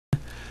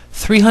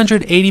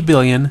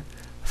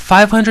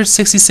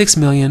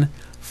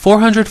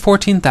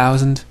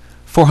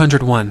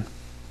380,566,414,401.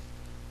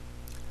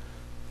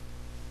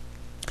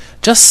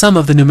 Just some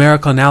of the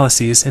numerical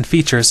analyses and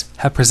features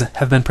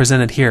have been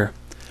presented here.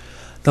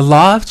 The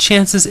law of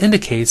chances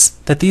indicates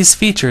that these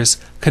features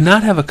could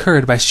not have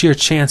occurred by sheer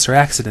chance or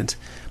accident,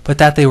 but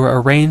that they were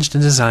arranged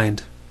and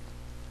designed.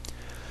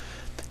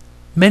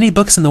 Many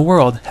books in the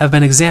world have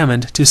been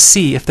examined to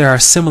see if there are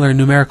similar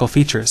numerical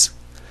features.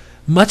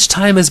 Much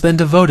time has been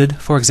devoted,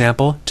 for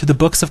example, to the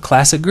books of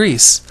classic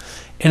Greece,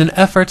 in an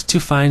effort to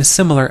find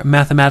similar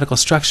mathematical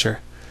structure,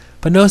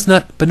 but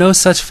no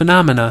such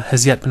phenomena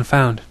has yet been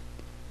found.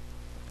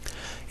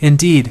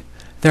 Indeed,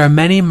 there are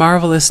many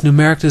marvelous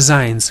numeric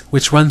designs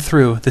which run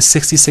through the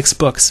 66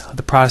 books of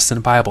the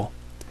Protestant Bible.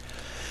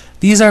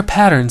 These are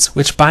patterns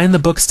which bind the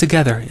books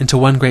together into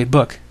one great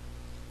book.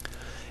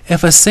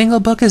 If a single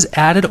book is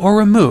added or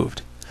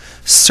removed,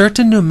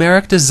 certain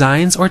numeric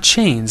designs or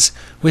chains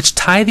which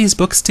tie these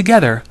books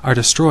together are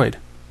destroyed.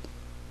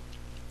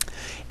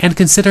 And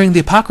considering the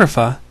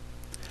Apocrypha,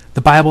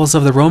 the Bibles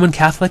of the Roman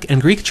Catholic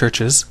and Greek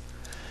churches,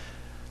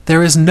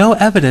 there is no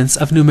evidence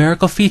of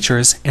numerical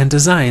features and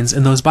designs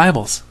in those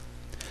Bibles.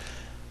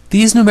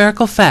 These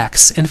numerical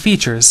facts and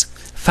features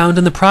found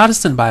in the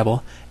Protestant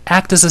Bible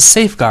act as a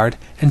safeguard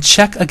and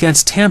check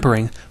against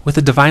tampering with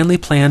the divinely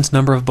planned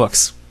number of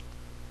books.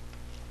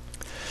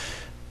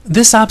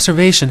 This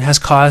observation has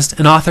caused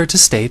an author to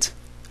state,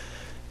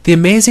 "The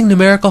amazing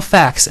numerical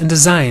facts and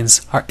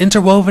designs are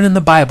interwoven in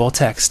the Bible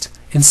text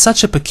in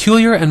such a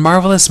peculiar and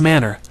marvelous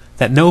manner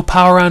that no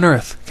power on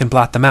earth can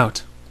blot them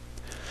out.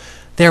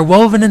 They are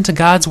woven into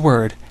God's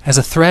Word as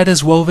a thread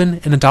is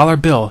woven in a dollar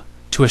bill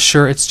to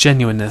assure its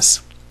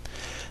genuineness.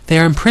 They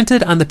are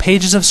imprinted on the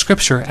pages of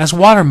Scripture as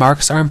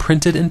watermarks are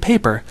imprinted in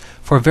paper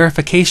for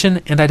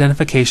verification and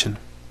identification.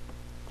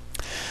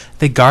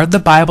 They guard the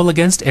Bible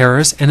against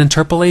errors and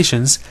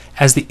interpolations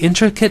as the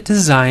intricate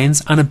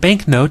designs on a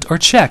banknote or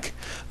check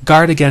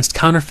guard against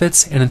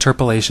counterfeits and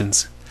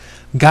interpolations.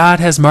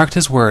 God has marked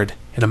His Word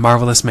in a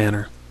marvelous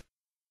manner."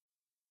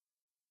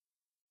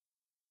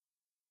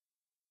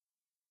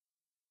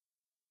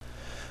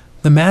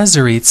 The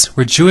Masoretes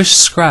were Jewish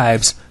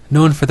scribes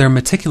known for their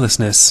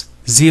meticulousness,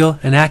 zeal,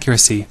 and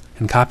accuracy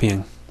in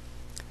copying.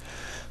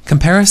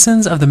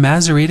 Comparisons of the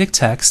Masoretic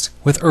text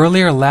with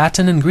earlier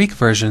Latin and Greek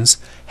versions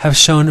have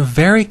shown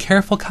very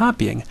careful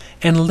copying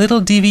and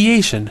little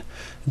deviation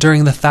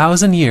during the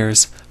 1,000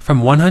 years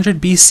from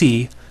 100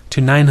 BC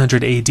to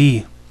 900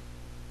 AD.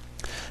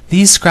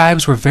 These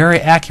scribes were very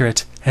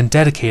accurate and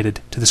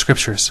dedicated to the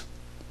Scriptures.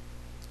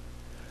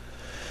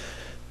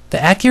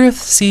 The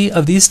accuracy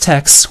of these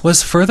texts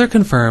was further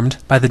confirmed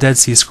by the Dead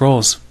Sea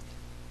Scrolls.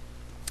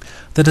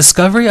 The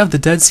discovery of the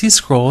Dead Sea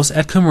Scrolls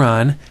at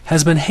Qumran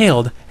has been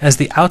hailed as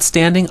the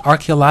outstanding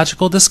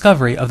archaeological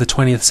discovery of the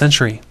 20th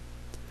century.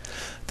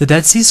 The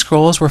Dead Sea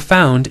Scrolls were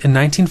found in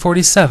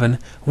 1947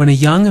 when a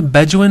young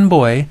Bedouin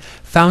boy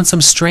found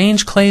some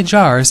strange clay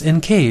jars in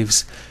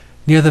caves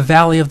near the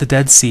valley of the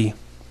Dead Sea.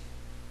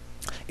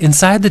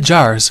 Inside the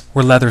jars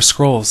were leather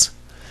scrolls.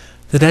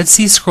 The Dead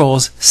Sea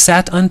Scrolls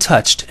sat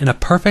untouched in a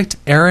perfect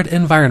arid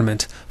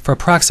environment for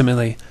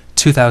approximately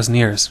 2,000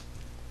 years.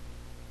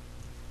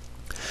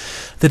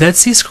 The Dead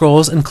Sea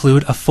Scrolls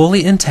include a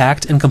fully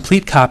intact and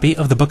complete copy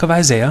of the Book of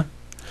Isaiah,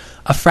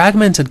 a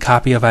fragmented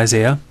copy of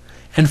Isaiah,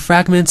 and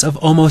fragments of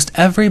almost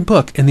every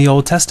book in the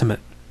Old Testament.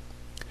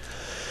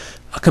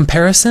 A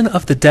comparison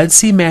of the Dead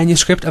Sea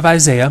manuscript of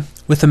Isaiah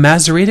with the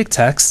Masoretic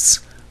texts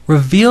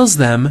reveals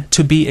them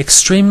to be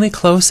extremely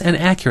close and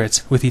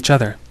accurate with each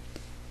other.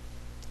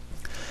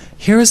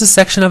 Here is a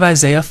section of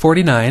Isaiah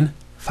 49,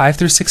 5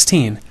 through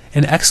 16,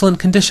 in excellent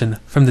condition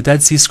from the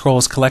Dead Sea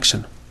Scrolls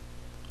collection.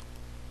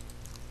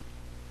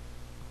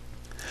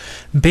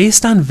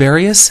 Based on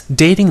various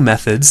dating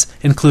methods,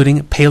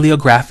 including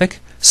paleographic,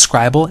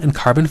 scribal, and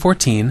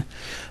carbon-14,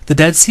 the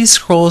Dead Sea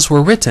Scrolls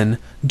were written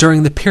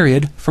during the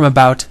period from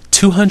about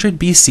 200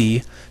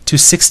 BC to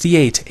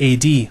 68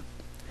 AD.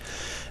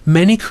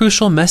 Many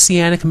crucial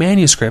messianic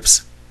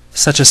manuscripts,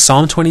 such as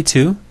Psalm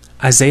 22,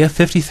 Isaiah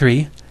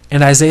 53,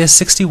 and Isaiah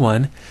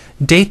 61,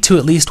 date to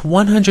at least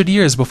 100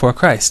 years before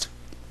Christ.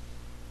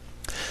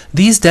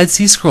 These Dead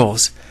Sea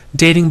Scrolls,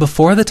 dating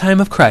before the time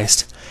of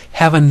Christ,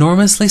 have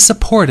enormously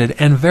supported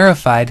and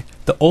verified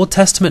the Old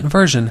Testament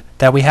version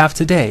that we have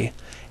today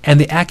and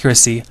the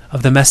accuracy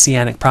of the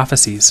messianic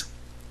prophecies.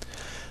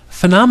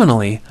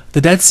 Phenomenally,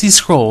 the Dead Sea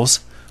Scrolls,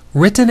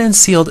 written and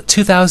sealed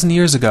 2,000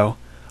 years ago,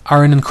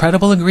 are in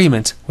incredible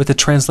agreement with the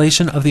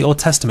translation of the Old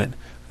Testament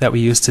that we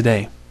use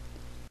today.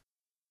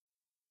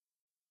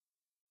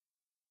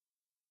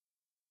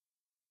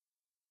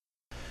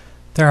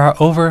 There are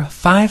over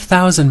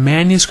 5,000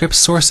 manuscript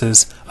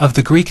sources of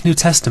the Greek New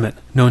Testament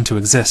known to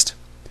exist.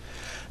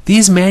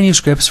 These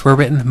manuscripts were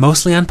written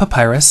mostly on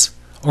papyrus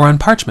or on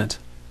parchment.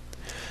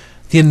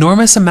 The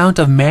enormous amount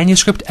of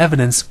manuscript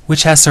evidence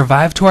which has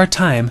survived to our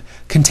time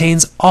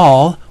contains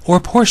all or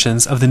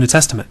portions of the New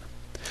Testament.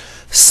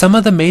 Some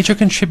of the major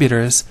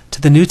contributors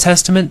to the New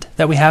Testament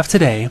that we have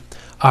today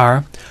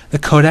are the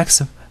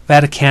Codex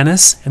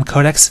Vaticanus and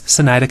Codex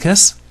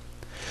Sinaiticus.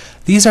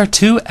 These are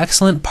two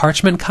excellent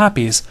parchment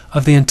copies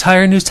of the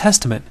entire New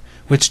Testament,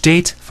 which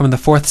date from the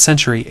 4th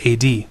century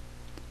AD.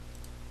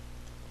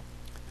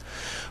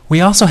 We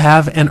also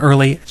have an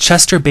early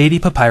Chester Beatty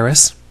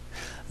papyrus.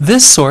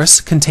 This source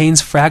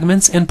contains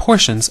fragments and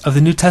portions of the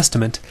New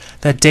Testament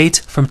that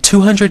date from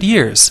 200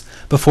 years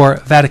before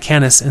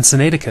Vaticanus and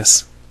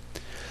Sinaiticus.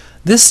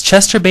 This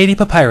Chester Beatty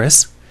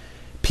papyrus,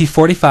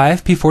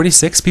 P45,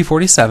 P46,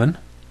 P47,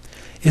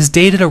 is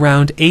dated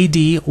around AD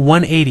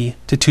 180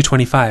 to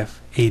 225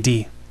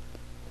 AD.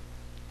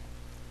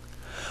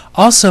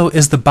 Also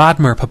is the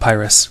Bodmer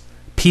papyrus,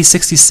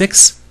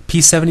 P66,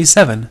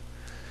 P77,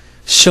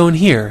 shown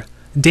here,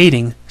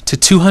 dating to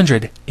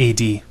 200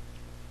 AD.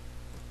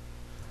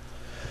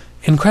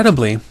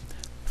 Incredibly,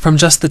 from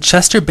just the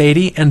Chester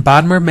Beatty and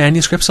Bodmer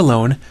manuscripts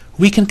alone,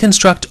 we can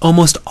construct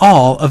almost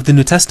all of the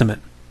New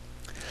Testament.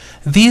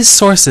 These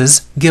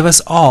sources give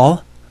us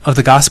all of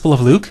the Gospel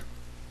of Luke,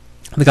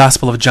 the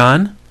Gospel of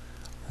John,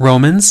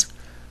 Romans,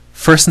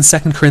 1st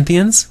and 2nd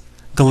Corinthians,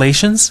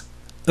 Galatians,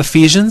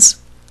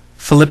 Ephesians,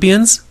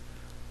 Philippians,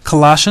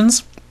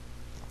 Colossians,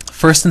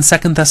 1st and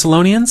 2nd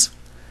Thessalonians,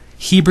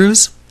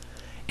 Hebrews,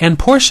 and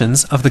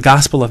portions of the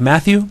Gospel of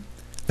Matthew,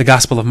 the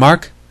Gospel of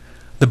Mark,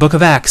 the Book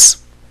of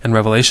Acts, and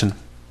Revelation.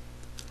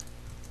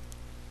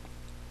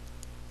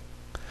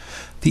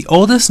 The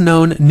oldest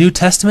known New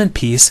Testament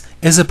piece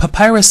is a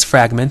papyrus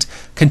fragment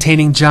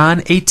containing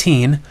John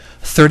 18,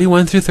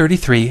 31 through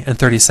 33 and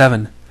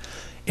 37.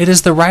 It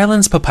is the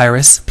Rylands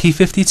Papyrus,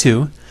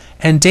 P52,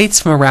 and dates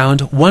from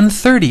around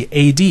 130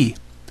 AD.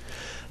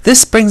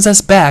 This brings us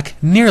back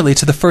nearly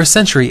to the 1st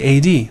century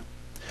AD.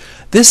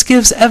 This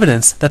gives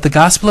evidence that the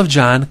Gospel of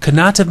John could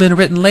not have been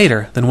written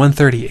later than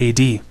 130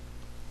 AD.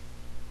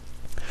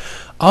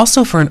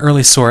 Also for an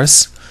early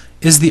source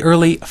is the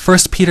early 1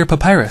 Peter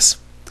Papyrus.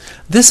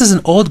 This is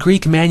an Old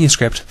Greek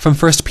manuscript from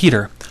 1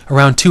 Peter,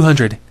 around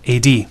 200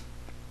 AD.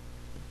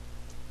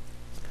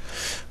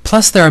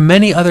 Plus there are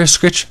many other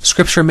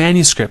scripture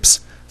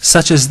manuscripts,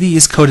 such as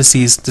these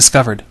codices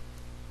discovered.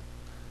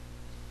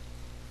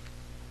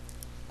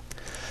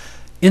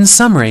 In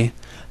summary,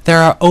 there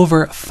are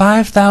over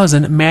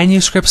 5,000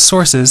 manuscript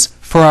sources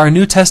for our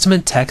New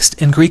Testament text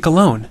in Greek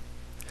alone.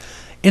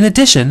 In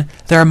addition,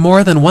 there are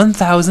more than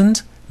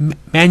 1,000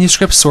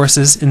 manuscript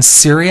sources in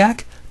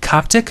Syriac,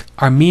 Coptic,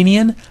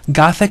 Armenian,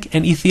 Gothic,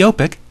 and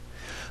Ethiopic,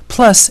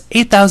 plus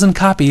 8,000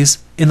 copies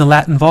in the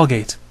Latin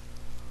Vulgate.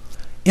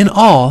 In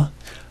all,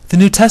 the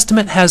New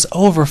Testament has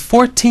over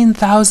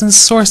 14,000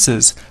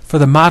 sources for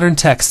the modern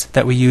text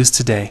that we use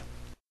today.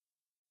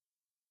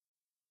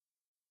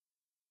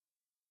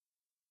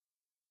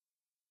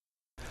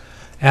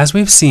 As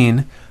we've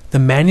seen, the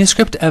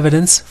manuscript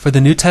evidence for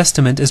the New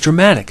Testament is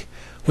dramatic,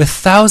 with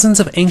thousands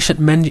of ancient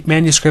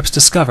manuscripts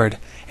discovered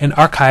and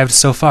archived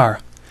so far,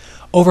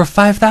 over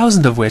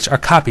 5,000 of which are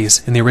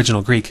copies in the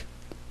original Greek.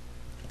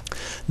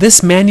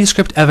 This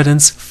manuscript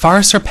evidence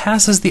far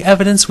surpasses the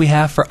evidence we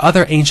have for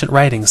other ancient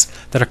writings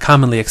that are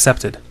commonly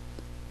accepted.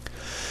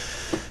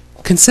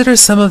 Consider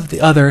some of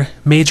the other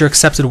major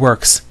accepted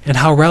works and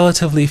how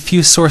relatively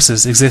few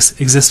sources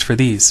exist for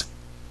these.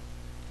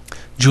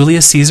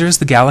 Julius Caesar's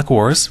The Gallic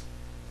Wars,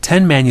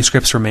 10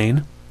 manuscripts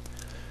remain.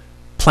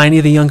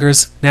 Pliny the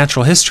Younger's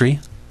Natural History,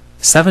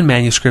 7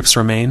 manuscripts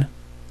remain.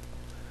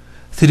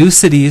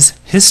 Thucydides'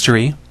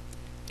 History,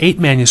 8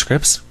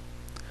 manuscripts.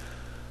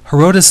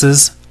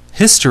 Herodotus'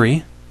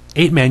 History,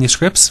 8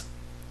 manuscripts.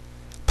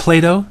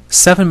 Plato,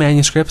 7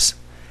 manuscripts.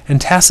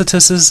 And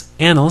Tacitus's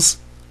Annals,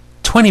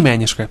 20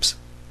 manuscripts.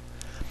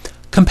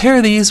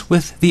 Compare these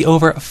with the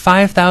over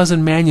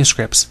 5,000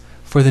 manuscripts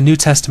for the New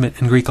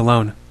Testament in Greek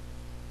alone.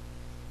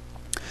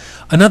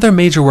 Another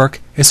major work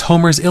is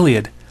Homer's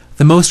Iliad,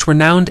 the most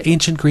renowned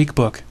ancient Greek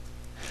book.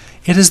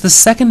 It is the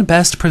second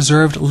best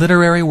preserved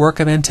literary work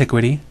of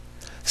antiquity,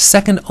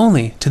 second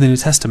only to the New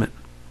Testament.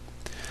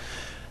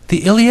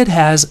 The Iliad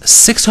has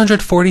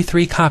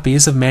 643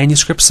 copies of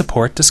manuscript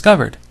support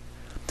discovered.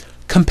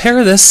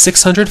 Compare this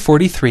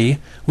 643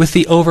 with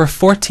the over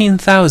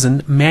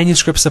 14,000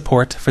 manuscript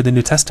support for the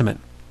New Testament.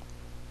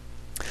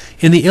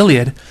 In the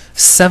Iliad,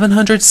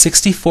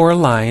 764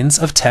 lines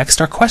of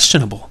text are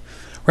questionable,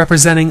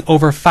 representing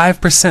over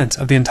 5%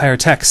 of the entire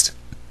text,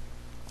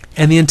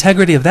 and the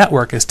integrity of that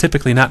work is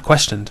typically not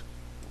questioned.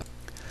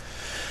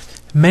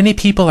 Many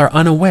people are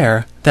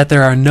unaware that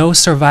there are no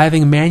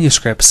surviving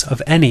manuscripts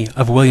of any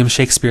of William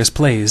Shakespeare's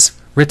plays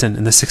written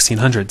in the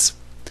 1600s.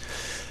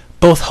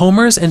 Both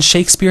Homer's and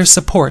Shakespeare's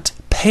support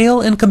pale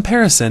in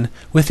comparison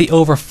with the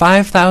over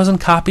 5,000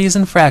 copies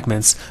and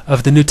fragments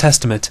of the New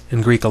Testament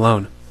in Greek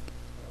alone.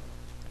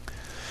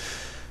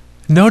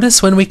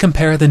 Notice when we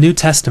compare the New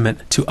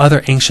Testament to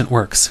other ancient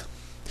works.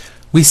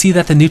 We see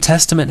that the New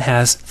Testament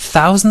has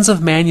thousands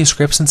of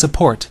manuscripts in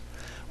support,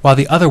 while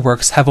the other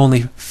works have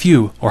only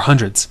few or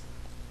hundreds.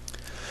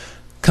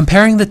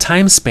 Comparing the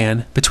time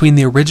span between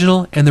the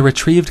original and the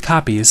retrieved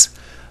copies,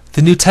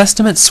 the New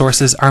Testament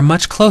sources are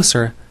much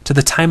closer to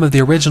the time of the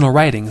original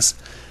writings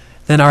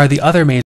than are the other major